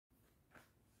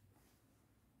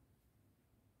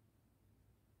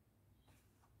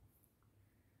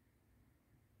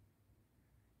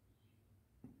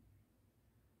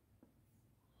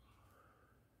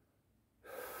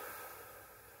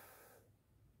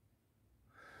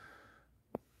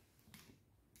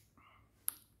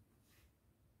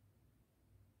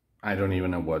I don't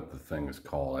even know what the thing is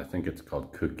called. I think it's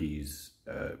called Cookies.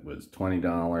 It was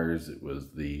 $20. It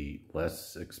was the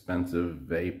less expensive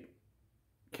vape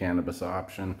cannabis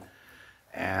option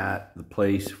at the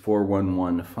place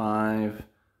 4115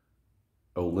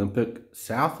 Olympic,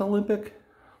 South Olympic,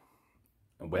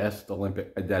 West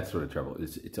Olympic. That's sort of trouble.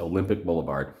 It's Olympic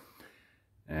Boulevard.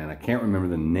 And I can't remember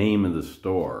the name of the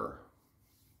store,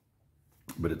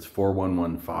 but it's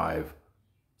 4115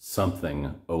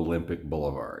 something Olympic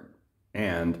Boulevard.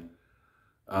 And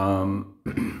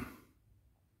the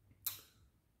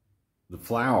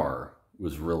flower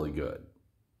was really good.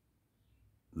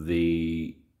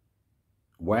 The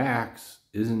wax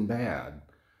isn't bad,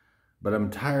 but I'm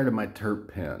tired of my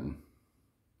terp pen.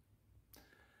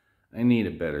 I need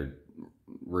a better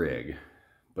rig,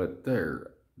 but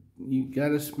you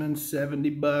gotta spend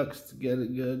 $70 to get a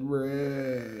good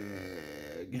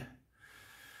rig.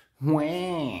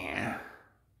 Wah.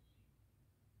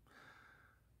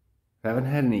 Haven't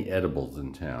had any edibles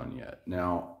in town yet.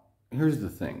 Now, here's the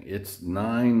thing. It's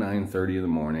 9:30 in the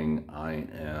morning. I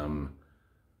am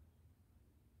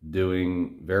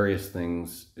doing various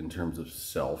things in terms of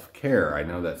self-care. I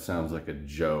know that sounds like a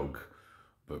joke,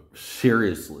 but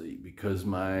seriously, because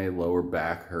my lower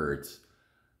back hurts,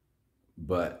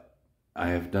 but I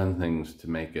have done things to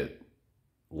make it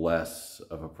less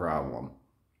of a problem.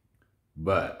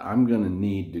 But I'm going to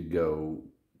need to go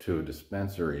to a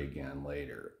dispensary again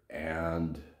later.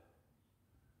 And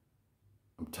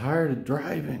I'm tired of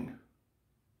driving.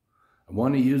 I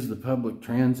want to use the public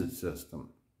transit system.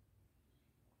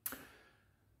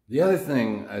 The other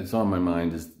thing that's on my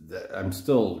mind is that I'm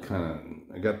still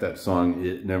I got that song,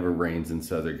 It Never Rains in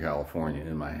Southern California,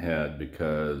 in my head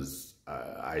because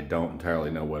I don't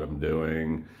entirely know what I'm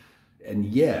doing. And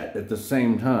yet, at the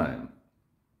same time,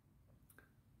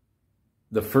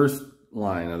 the first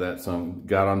line of that song,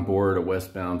 got on board a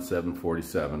westbound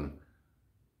 747.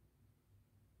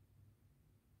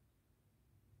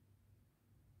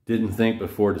 Didn't think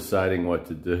before deciding what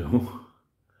to do.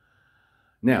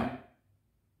 Now,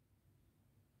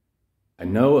 I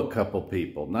know a couple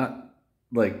people,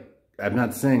 I'm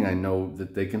not saying I know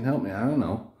that they can help me. I don't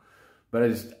know.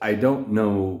 But I don't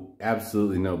know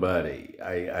absolutely nobody.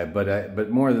 But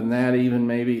more than that, even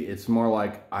maybe, it's more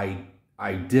like I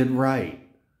did right.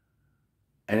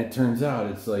 And it turns out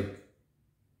it's like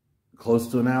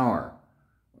close to an hour,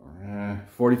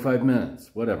 45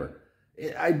 minutes, whatever.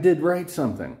 I did write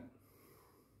something.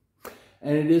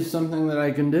 And it is something that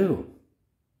I can do.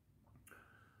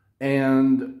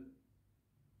 And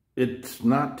it's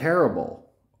not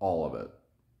terrible, all of it.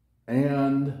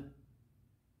 And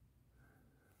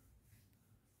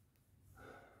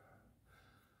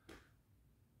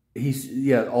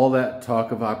all that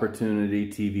talk of opportunity,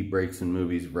 TV breaks and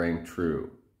movies rang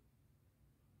true.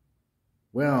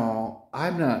 Well,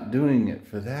 I'm not doing it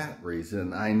for that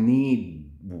reason. I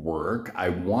need work. I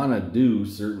want to do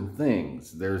certain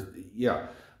things.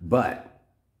 But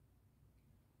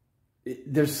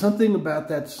there's something about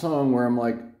that song where I'm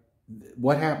like,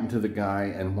 what happened to the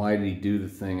guy and why did he do the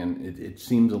thing? And it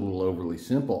seems a little overly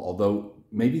simple, although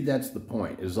maybe that's the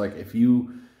point. It's like if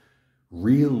you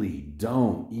really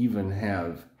don't even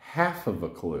have half of a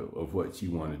clue of what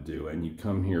you want to do and you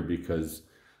come here because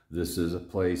this is a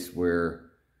place where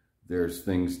there's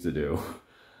things to do,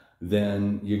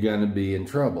 then you're going to be in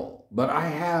trouble. But I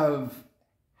have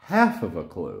half of a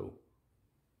clue,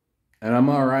 and I'm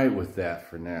all right with that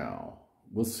for now.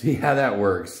 We'll see how that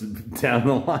works down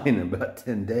the line in about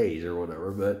 10 days or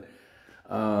whatever. But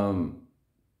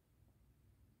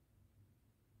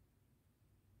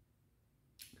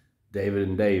David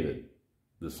and David,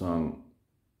 the song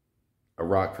A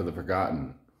Rock for the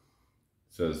Forgotten,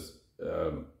 says,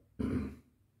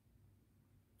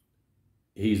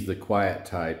 he's the quiet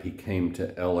type. He came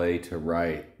to LA to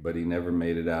write, but he never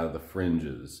made it out of the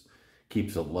fringes.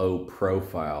 Keeps a low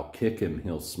profile. Kick him,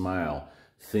 he'll smile.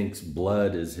 Thinks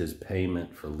blood is his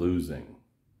payment for losing.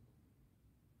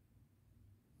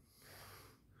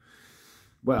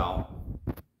 Well,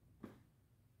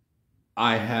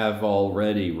 I have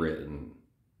already written,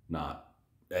 not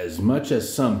as much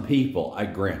as some people, I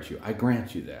grant you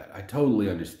that. I totally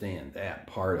understand that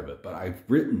part of it, but I've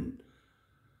written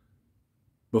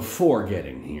before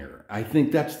getting here. I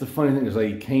think that's the funny thing, is like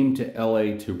he came to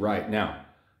LA to write. Now,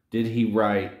 did he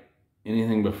write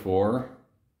anything before?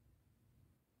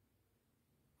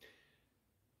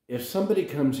 If somebody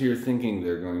comes here thinking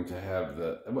they're going to have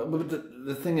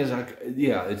the thing is,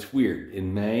 yeah, it's weird.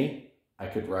 In May, I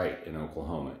could write in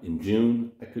Oklahoma. In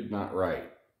June, I could not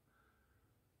write.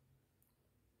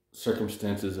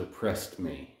 Circumstances oppressed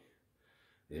me.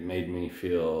 It made me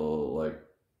feel like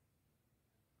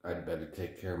I'd better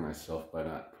take care of myself by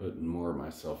not putting more of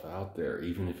myself out there,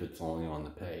 even if it's only on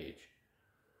the page.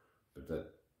 But that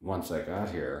once I got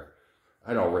here,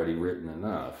 I'd already written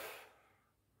enough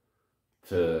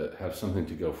to have something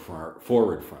to go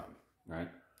forward from, right?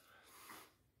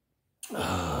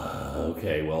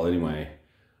 Okay, well, anyway,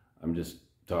 I'm just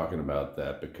talking about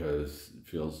that because it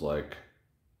feels like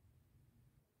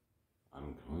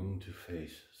I'm going to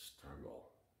face struggle.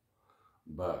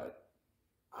 But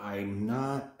I'm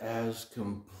not as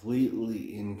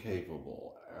completely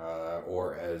incapable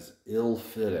or as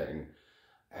ill-fitting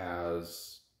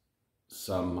as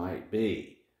some might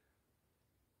be.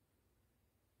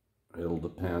 It'll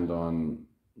depend on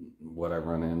what I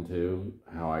run into,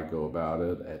 how I go about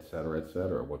it,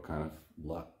 etc., what kind of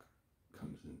luck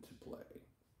comes into play.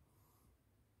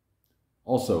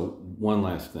 Also, one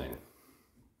last thing.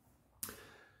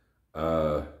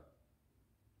 Velvet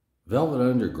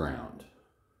Underground.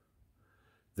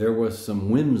 There was some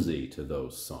whimsy to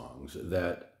those songs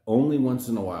that only once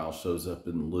in a while shows up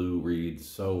in Lou Reed's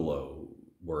solo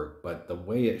work, but the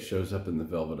way it shows up in the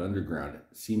Velvet Underground,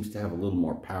 it seems to have a little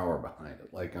more power behind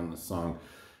it. Like on the song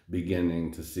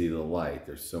Beginning to See the Light,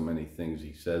 there's so many things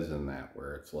he says in that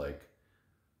where it's like,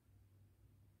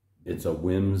 it's a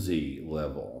whimsy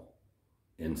level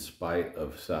in spite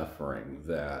of suffering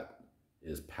that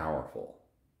is powerful.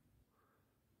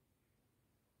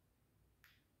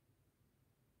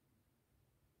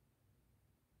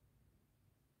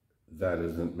 That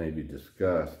isn't maybe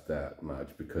discussed that much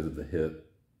because of the hit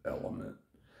element.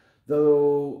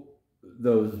 Though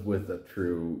those with a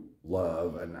true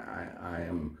love, and I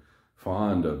am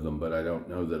fond of them, but I don't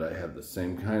know that I have the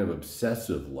same kind of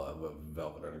obsessive love of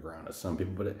Velvet Underground as some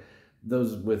people, but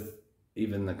those with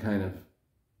even the kind of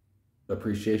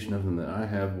appreciation of them that I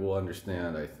have will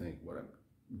understand, I think, what I'm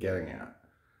getting at.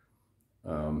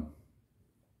 In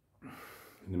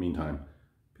the meantime,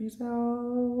 peace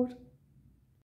out.